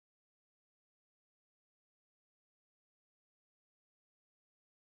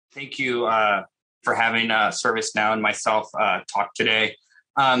Thank you for having ServiceNow and myself talk today.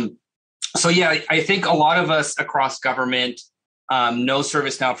 I think a lot of us across government know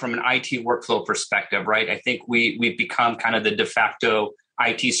ServiceNow from an IT workflow perspective, right? I think we've become kind of the de facto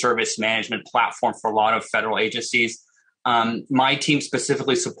IT service management platform for a lot of federal agencies. My team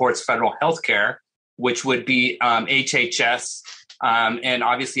specifically supports federal healthcare, which would be HHS and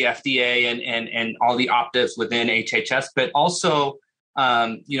obviously FDA and all the optives within HHS, but also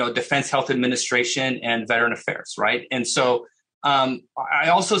Defense Health Administration and Veteran Affairs, right? And so I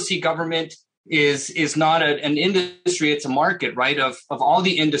also see government is not an industry, it's a market, right? Of all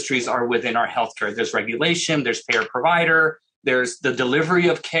the industries are within our healthcare. There's regulation, there's payer provider, there's the delivery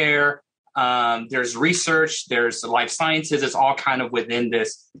of care, there's research, there's life sciences. It's all kind of within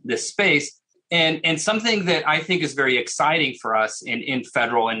this space. And something that I think is very exciting for us in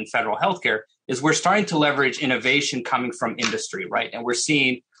federal healthcare is we're starting to leverage innovation coming from industry, right? And we're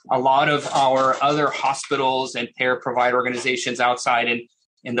seeing a lot of our other hospitals and payer provider organizations outside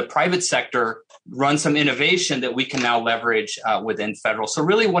in the private sector run some innovation that we can now leverage within federal. So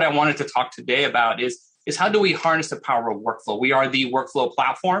really what I wanted to talk today about is how do we harness the power of workflow? We are the workflow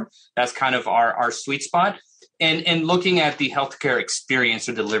platform. That's kind of our sweet spot. And looking at the healthcare experience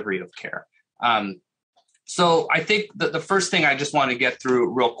or delivery of care. So I think the first thing I just want to get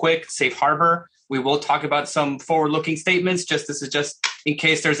through real quick, safe harbor. We will talk about some forward-looking statements. This is just in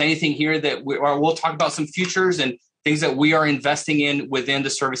case there's anything here that we'll talk about some futures and things that we are investing in within the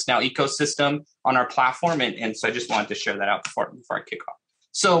ServiceNow ecosystem on our platform. And so I just wanted to share that out before I kick off.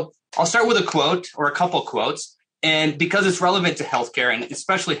 So I'll start with a quote or a couple quotes, and because it's relevant to healthcare and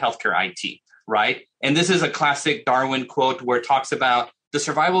especially healthcare IT, right? And this is a classic Darwin quote where it talks about the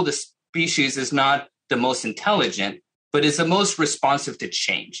survival of the species is not the most intelligent, but it's the most responsive to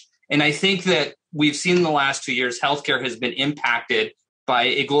change. And I think that we've seen in the last 2 years, healthcare has been impacted by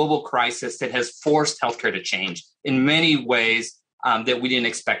a global crisis that has forced healthcare to change in many ways that we didn't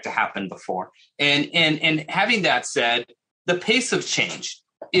expect to happen before. And having that said, the pace of change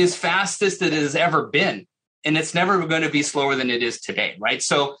is fastest that it has ever been, and it's never going to be slower than it is today, right?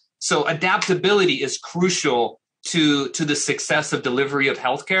 So adaptability is crucial to the success of delivery of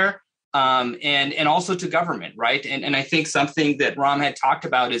healthcare and also to government, right? And I think something that Ram had talked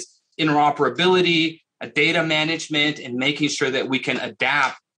about is interoperability, data management, and making sure that we can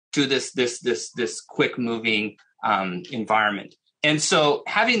adapt to this quick moving environment. And so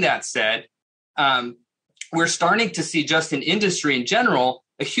having that said, we're starting to see just in industry in general,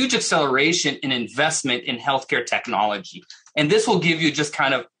 a huge acceleration in investment in healthcare technology. And this will give you just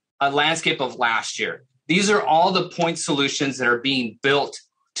kind of a landscape of last year. These are all the point solutions that are being built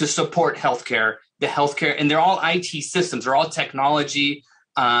to support healthcare, and they're all IT systems, they're all technology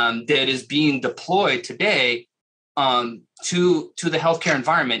that is being deployed today to the healthcare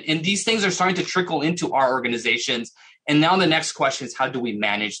environment. And these things are starting to trickle into our organizations. And now the next question is, how do we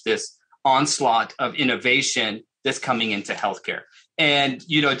manage this onslaught of innovation that's coming into healthcare? And,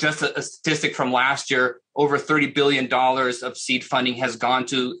 just a statistic from last year, over $30 billion of seed funding has gone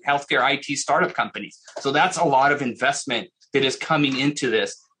to healthcare IT startup companies. So that's a lot of investment that is coming into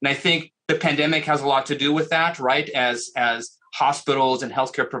this. And I think the pandemic has a lot to do with that, right? As hospitals and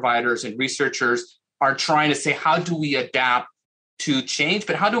healthcare providers and researchers are trying to say, how do we adapt to change,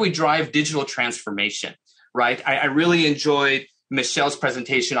 but how do we drive digital transformation, right? I really enjoyed Michelle's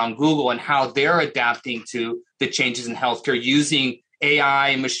presentation on Google and how they're adapting to the changes in healthcare using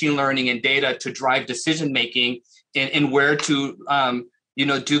AI, machine learning, and data to drive decision-making and where to,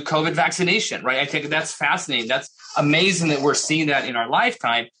 do COVID vaccination, right? I think that's fascinating. That's amazing that we're seeing that in our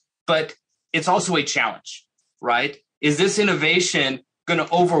lifetime, but it's also a challenge, right? Is this innovation going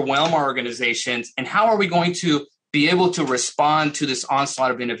to overwhelm our organizations? And how are we going to be able to respond to this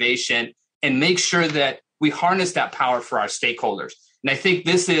onslaught of innovation and make sure that we harness that power for our stakeholders? And I think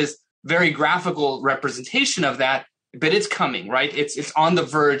this is very graphical representation of that, but it's coming, right? It's on the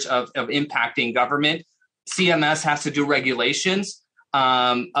verge of impacting government. CMS has to do regulations,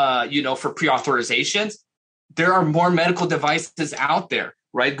 for pre-authorizations. There are more medical devices out there,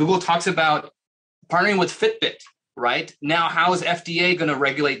 right? Google talks about partnering with Fitbit, right? Now, how is FDA going to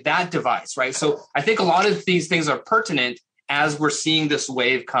regulate that device, right? So I think a lot of these things are pertinent as we're seeing this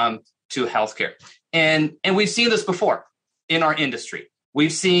wave come to healthcare. And we've seen this before in our industry.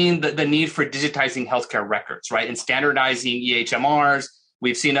 We've seen the need for digitizing healthcare records, right? And standardizing EHMRs.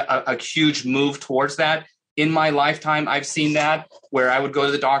 We've seen a huge move towards that. In my lifetime, I've seen that where I would go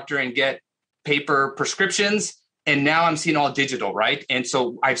to the doctor and get paper prescriptions. And now I'm seeing all digital, right? And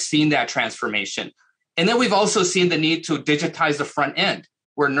so I've seen that transformation. And then we've also seen the need to digitize the front end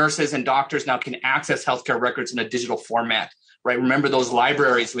where nurses and doctors now can access healthcare records in a digital format, right? Remember those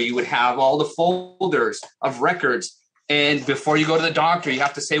libraries where you would have all the folders of records. And before you go to the doctor, you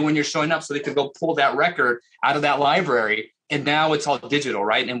have to say when you're showing up so they could go pull that record out of that library. And now it's all digital,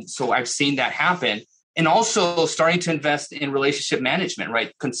 right? And so I've seen that happen. And also starting to invest in relationship management,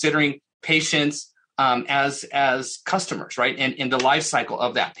 right? Considering patients as customers, right? And in the life cycle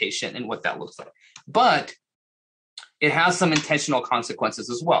of that patient and what that looks like. But it has some intentional consequences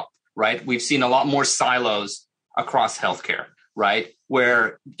as well, right? We've seen a lot more silos across healthcare, right?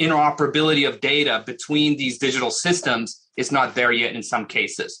 Where interoperability of data between these digital systems is not there yet in some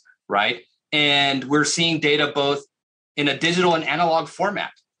cases, right? And we're seeing data both in a digital and analog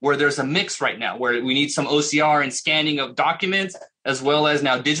format, where there's a mix right now, where we need some OCR and scanning of documents, as well as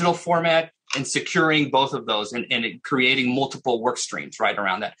now digital format and securing both of those and creating multiple work streams right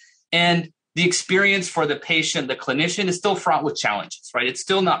around that. And the experience for the patient, the clinician, is still fraught with challenges, right? It's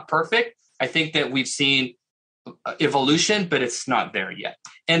still not perfect. I think that we've seen evolution, but it's not there yet.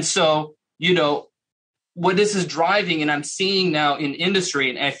 And so, what this is driving, and I'm seeing now in industry,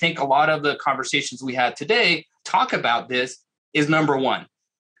 and I think a lot of the conversations we had today talk about this, is number one,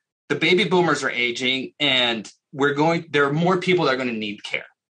 the baby boomers are aging, and there are more people that are going to need care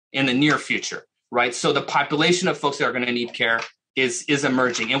in the near future, right? So the population of folks that are going to need care is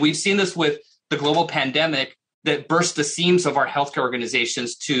emerging. And we've seen this with the global pandemic that burst the seams of our healthcare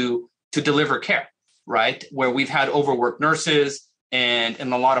organizations to deliver care, right? Where we've had overworked nurses and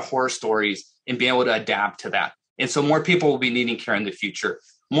a lot of horror stories and being able to adapt to that. And so more people will be needing care in the future.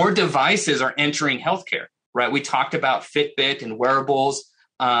 More devices are entering healthcare, right? We talked about Fitbit and wearables,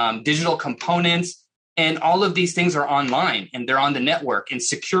 digital components, and all of these things are online and they're on the network, and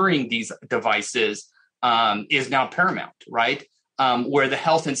securing these devices is now paramount, right? Where the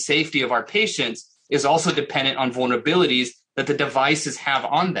health and safety of our patients is also dependent on vulnerabilities that the devices have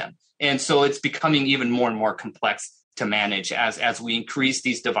on them. And so it's becoming even more and more complex to manage as we increase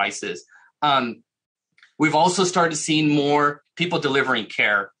these devices. We've also started seeing more people delivering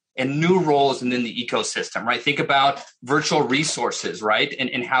care and new roles within the ecosystem, right? Think about virtual resources, right?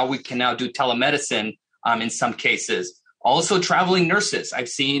 And how we can now do telemedicine in some cases. Also traveling nurses. I've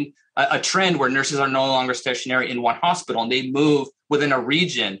seen a trend where nurses are no longer stationary in one hospital and they move within a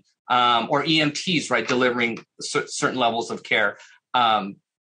region, or EMTs, right? Delivering certain levels of care. And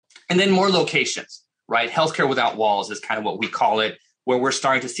then more locations, right? Healthcare without walls is kind of what we call it, where we're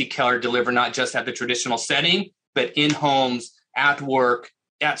starting to see care delivered not just at the traditional setting, but in homes, at work,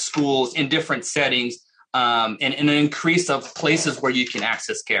 at schools, in different settings, and an increase of places where you can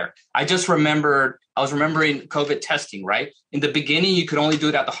access care. I was remembering COVID testing, right? In the beginning, you could only do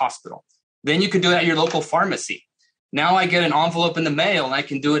it at the hospital. Then you could do it at your local pharmacy. Now I get an envelope in the mail and I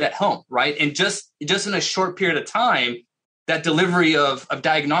can do it at home, right? And just in a short period of time, that delivery of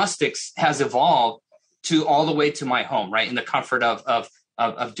diagnostics has evolved to all the way to my home, right? In the comfort of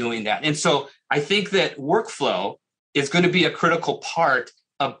doing that. And so I think that workflow is going to be a critical part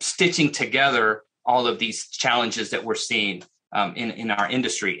of stitching together all of these challenges that we're seeing in our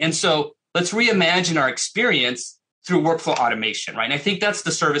industry. And so let's reimagine our experience through workflow automation, right? And I think that's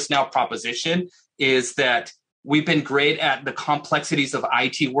the ServiceNow proposition, is that we've been great at the complexities of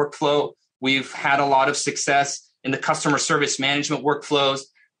IT workflow. We've had a lot of success in the customer service management workflows.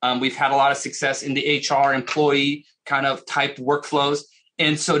 We've had a lot of success in the HR employee kind of type workflows.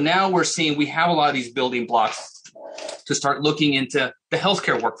 And so now we're seeing we have a lot of these building blocks to start looking into the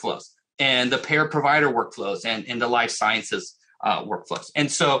healthcare workflows and the payer provider workflows and the life sciences workflows.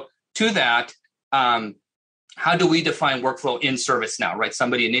 And so to that, how do we define workflow in ServiceNow, right?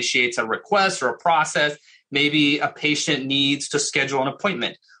 Somebody initiates a request or a process. Maybe a patient needs to schedule an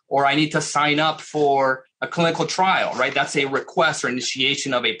appointment, or I need to sign up for a clinical trial, right? That's a request or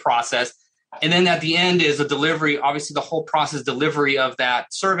initiation of a process. And then at the end is a delivery, obviously the whole process delivery of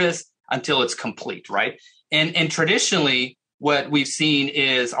that service until it's complete, right? And traditionally, what we've seen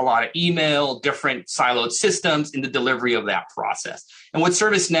is a lot of email, different siloed systems in the delivery of that process. And what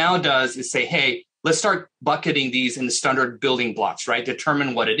ServiceNow does is say, hey, let's start bucketing these in the standard building blocks, right?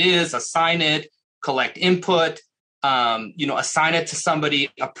 Determine what it is, assign it, collect input, assign it to somebody,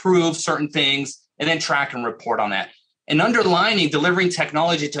 approve certain things, and then track and report on that. And underlining delivering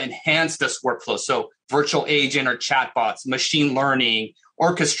technology to enhance this workflow. So virtual agent or chatbots, machine learning,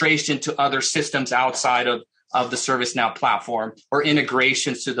 orchestration to other systems outside of the ServiceNow platform, or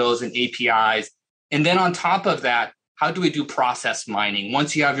integrations to those and APIs. And then on top of that, how do we do process mining?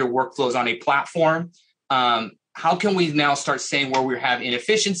 Once you have your workflows on a platform, how can we now start saying where we have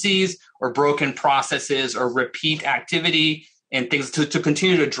inefficiencies or broken processes or repeat activity and things to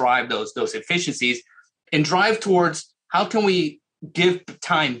continue to drive those efficiencies and drive towards how can we give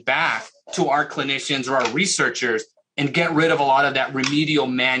time back to our clinicians or our researchers and get rid of a lot of that remedial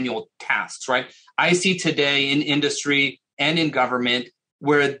manual tasks, right? I see today in industry and in government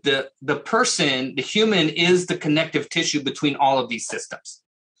where the person, the human, is the connective tissue between all of these systems.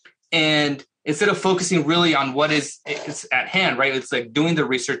 And instead of focusing really on what is at hand, right? It's like doing the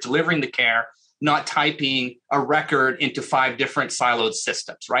research, delivering the care, not typing a record into 5 different siloed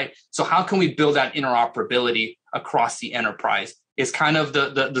systems, right? So how can we build that interoperability across the enterprise is kind of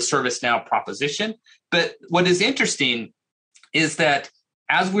the ServiceNow proposition. But what is interesting is that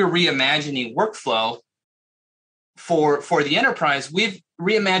as we're reimagining workflow for the enterprise, we've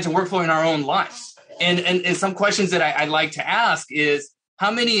reimagined workflow in our own lives. And some questions that I'd like to ask is, how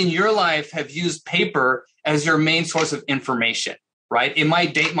many in your life have used paper as your main source of information, right? It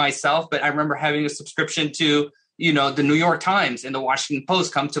might date myself, but I remember having a subscription to, the New York Times and the Washington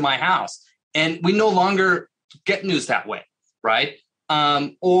Post come to my house. And we no longer get news that way, right?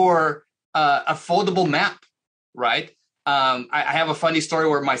 Or a foldable map, right? I have a funny story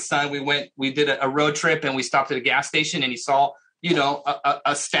where my son, we did a road trip and we stopped at a gas station and he saw,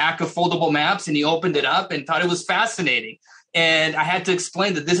 a stack of foldable maps and he opened it up and thought it was fascinating. And I had to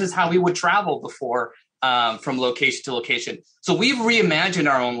explain that this is how we would travel before from location to location. So we've reimagined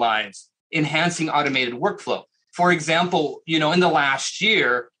our own lives, enhancing automated workflow. For example, in the last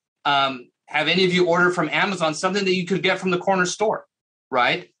year, have any of you ordered from Amazon something that you could get from the corner store,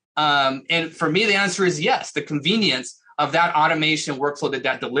 right? And for me, the answer is yes. The convenience of that automation workflow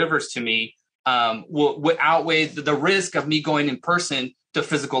that delivers to me would outweigh the risk of me going in person to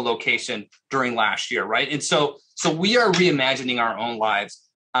physical location during last year, right? And so we are reimagining our own lives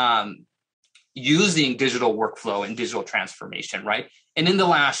using digital workflow and digital transformation, right? And in the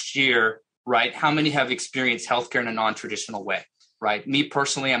last year, right, how many have experienced healthcare in a non-traditional way, right? Me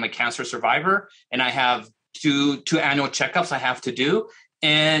personally, I'm a cancer survivor, and I have two annual checkups I have to do.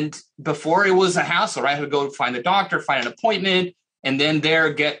 And before it was a hassle, right? I would go find the doctor, find an appointment, and then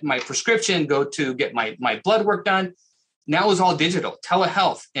get my prescription, go to get my blood work done. Now it was all digital,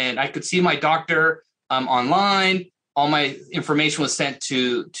 telehealth. And I could see my doctor online. All my information was sent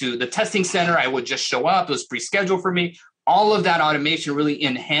to the testing center. I would just show up. It was pre-scheduled for me. All of that automation really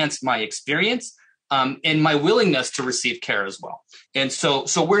enhanced my experience and my willingness to receive care as well. And so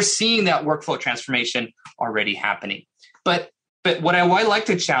we're seeing that workflow transformation already happening. But what I like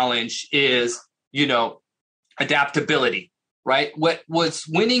to challenge is, adaptability, right? What was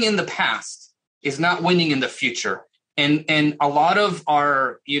winning in the past is not winning in the future. And a lot of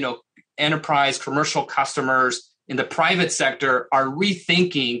our, enterprise commercial customers in the private sector are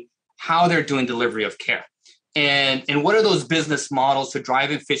rethinking how they're doing delivery of care. And what are those business models to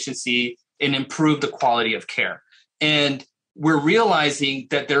drive efficiency and improve the quality of care? And we're realizing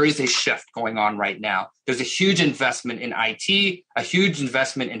that there is a shift going on right now. There's a huge investment in IT, a huge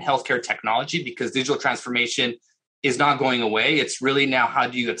investment in healthcare technology, because digital transformation is not going away. It's really now, how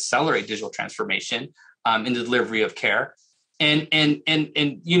do you accelerate digital transformation in the delivery of care? And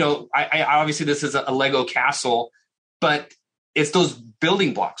I obviously this is a Lego castle, but it's those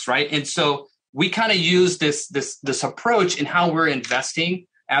building blocks, right? And so we kind of use this approach in how we're investing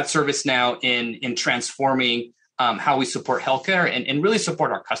at ServiceNow in transforming how we support healthcare and really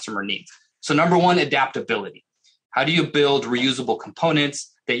support our customer needs. So number one, adaptability. How do you build reusable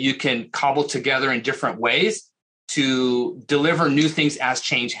components that you can cobble together in different ways to deliver new things as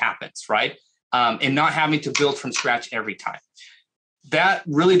change happens, right? And not having to build from scratch every time. That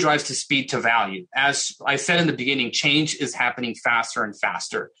really drives to speed to value. As I said in the beginning, change is happening faster and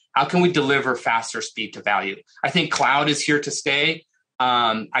faster. How can we deliver faster speed to value? I think cloud is here to stay.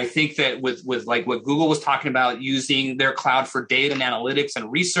 I think that with like what Google was talking about, using their cloud for data and analytics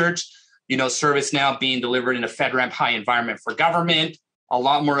and research, ServiceNow being delivered in a FedRAMP high environment for government, a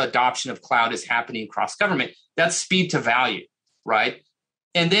lot more adoption of cloud is happening across government. That's speed to value, right?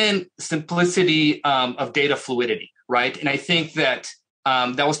 And then simplicity of data fluidity, right? And I think that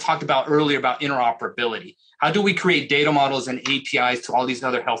that was talked about earlier about interoperability. How do we create data models and APIs to all these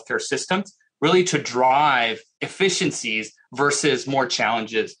other healthcare systems, really to drive efficiencies versus more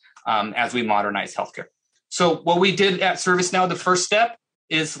challenges as we modernize healthcare? So what we did at ServiceNow, the first step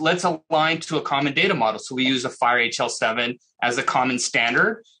is let's align to a common data model. So we use a FHIR HL7 as a common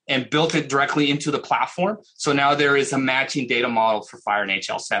standard and built it directly into the platform. So now there is a matching data model for FHIR and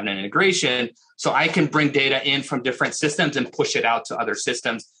HL7 and integration. So I can bring data in from different systems and push it out to other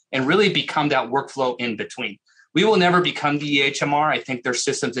systems and really become that workflow in between. We will never become the EHMR. I think there's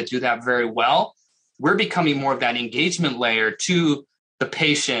systems that do that very well. We're becoming more of that engagement layer to the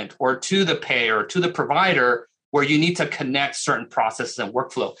patient or to the payer or to the provider, where you need to connect certain processes and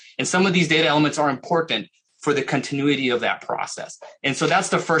workflow. And some of these data elements are important for the continuity of that process. And so that's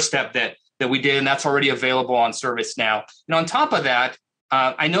the first step that that we did, and that's already available on ServiceNow. And on top of that,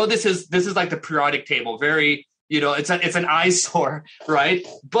 I know this is like the periodic table, very, it's an eyesore, right?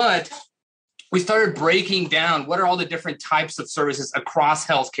 But we started breaking down what are all the different types of services across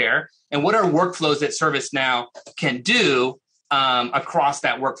healthcare and what are workflows that ServiceNow can do across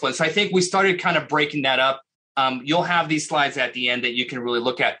that workflow. So I think we started kind of breaking that up. You'll have these slides at the end that you can really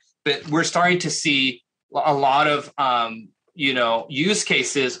look at, but we're starting to see a lot of use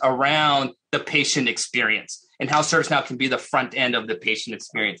cases around the patient experience and how ServiceNow can be the front end of the patient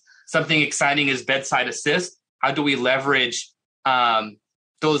experience. Something exciting is bedside assist. How do we leverage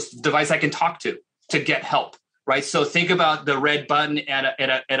those devices I can talk to get help, right? So think about the red button at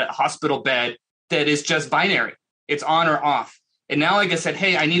a hospital bed that is just binary. It's on or off. And now, like I said,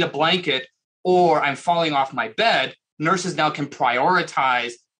 hey, I need a blanket or I'm falling off my bed. Nurses now can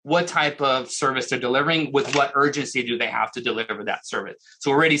prioritize what type of service they're delivering, with what urgency do they have to deliver that service.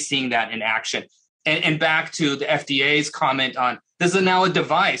 So we're already seeing that in action. And back to the FDA's comment on, this is now a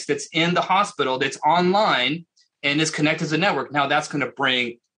device that's in the hospital, that's online, and is connected to the network. Now that's going to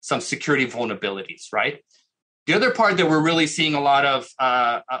bring some security vulnerabilities, right? The other part that we're really seeing a lot of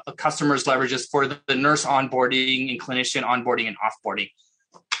customers leverage is for the nurse onboarding and clinician onboarding and offboarding,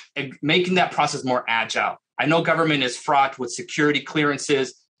 and making that process more agile. I know government is fraught with security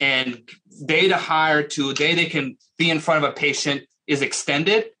clearances, and day to hire to day they can be in front of a patient is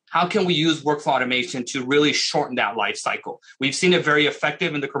extended. How can we use workflow automation to really shorten that life cycle? We've seen it very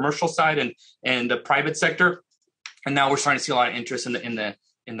effective in the commercial side and the private sector. And now we're starting to see a lot of interest in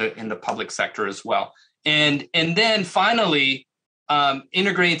the public sector as well. And then finally,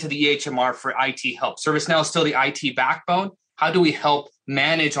 integrating into the EHMR for IT help. ServiceNow is still the IT backbone. How do we help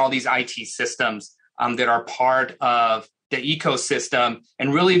manage all these IT systems that are part of the ecosystem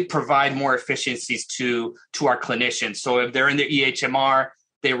and really provide more efficiencies to our clinicians? So if they're in the EHMR,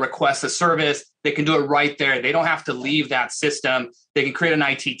 they request a service, they can do it right there. They don't have to leave that system. They can create an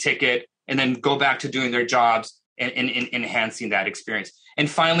IT ticket and then go back to doing their jobs and enhancing that experience. And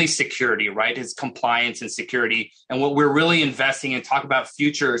finally, security, right? Is compliance and security. And what we're really investing in, talk about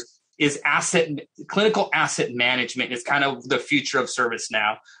futures, is clinical asset management is kind of the future of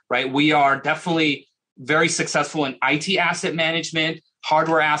ServiceNow, right? We are definitely very successful in IT asset management,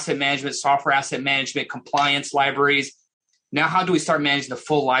 hardware asset management, software asset management, compliance libraries. Now, how do we start managing the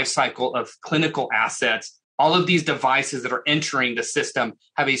full life cycle of clinical assets? All of these devices that are entering the system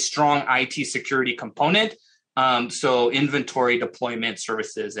have a strong IT security component. So inventory, deployment,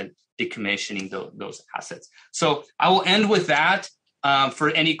 services, and decommissioning those assets. So I will end with that. For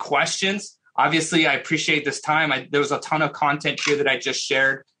any questions, obviously, I appreciate this time. There was a ton of content here that I just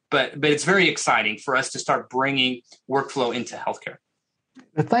shared, but it's very exciting for us to start bringing workflow into healthcare.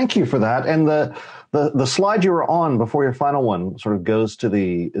 Thank you for that. And the slide you were on before your final one sort of goes to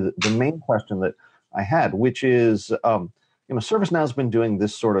the main question that I had, which is, ServiceNow has been doing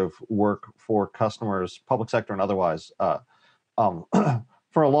this sort of work for customers, public sector and otherwise,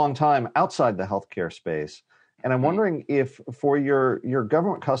 for a long time outside the healthcare space. And I'm wondering if for your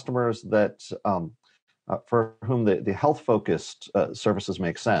government customers that for whom the health-focused services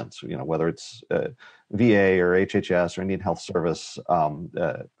make sense, whether it's VA or HHS or Indian Health Service, I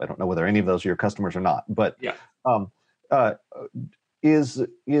don't know whether any of those are your customers or not, but yeah. Is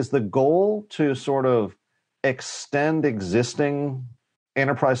the goal to sort of extend existing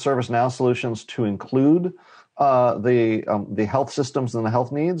enterprise ServiceNow solutions to include the health systems and the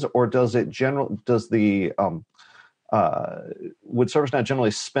health needs, or would ServiceNow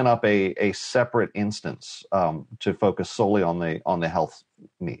generally spin up a separate instance to focus solely on the health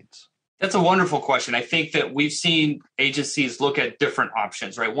needs? That's a wonderful question. I think that we've seen agencies look at different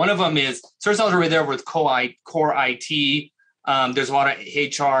options, right? One of them is ServiceNow is already there with core IT. There's a lot of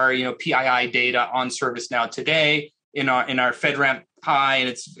HR, PII data on ServiceNow today in our FedRAMP High, and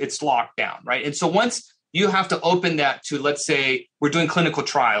it's locked down, right? And so once you have to open that to, let's say, we're doing clinical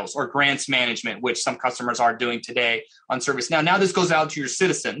trials or grants management, which some customers are doing today on ServiceNow. Now this goes out to your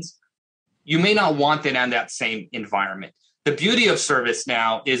citizens. You may not want that in that same environment. The beauty of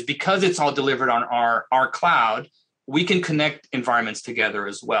ServiceNow is because it's all delivered on our cloud, we can connect environments together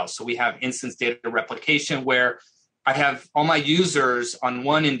as well. So we have instance data replication where I have all my users on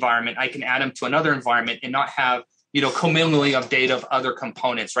one environment. I can add them to another environment and not have, commingling of data of other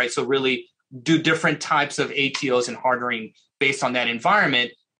components, right? So really do different types of ATOs and hardening based on that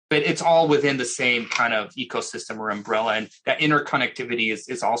environment, but it's all within the same kind of ecosystem or umbrella. And that interconnectivity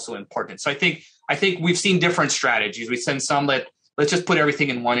is also important. So I think we've seen different strategies. We've seen some let's just put everything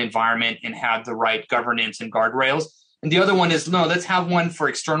in one environment and have the right governance and guardrails. And the other one is, no, let's have one for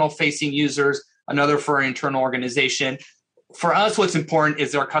external facing users, another for our internal organization. for us, what's important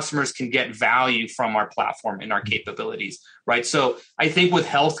is our customers can get value from our platform and our capabilities, right? So I think with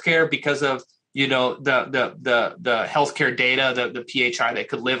healthcare, because of the healthcare data, the PHI that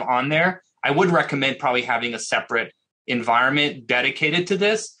could live on there, I would recommend probably having a separate environment dedicated to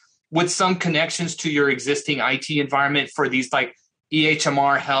this, with some connections to your existing IT environment for these like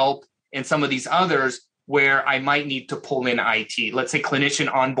EHMR help and some of these others where I might need to pull in IT. Let's say clinician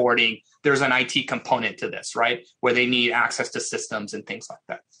onboarding, there's an IT component to this, right? Where they need access to systems and things like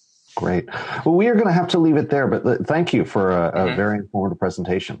that. Great. Well, we are going to have to leave it there, but thank you for a very informative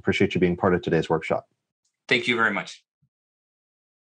presentation. Appreciate you being part of today's workshop. Thank you very much.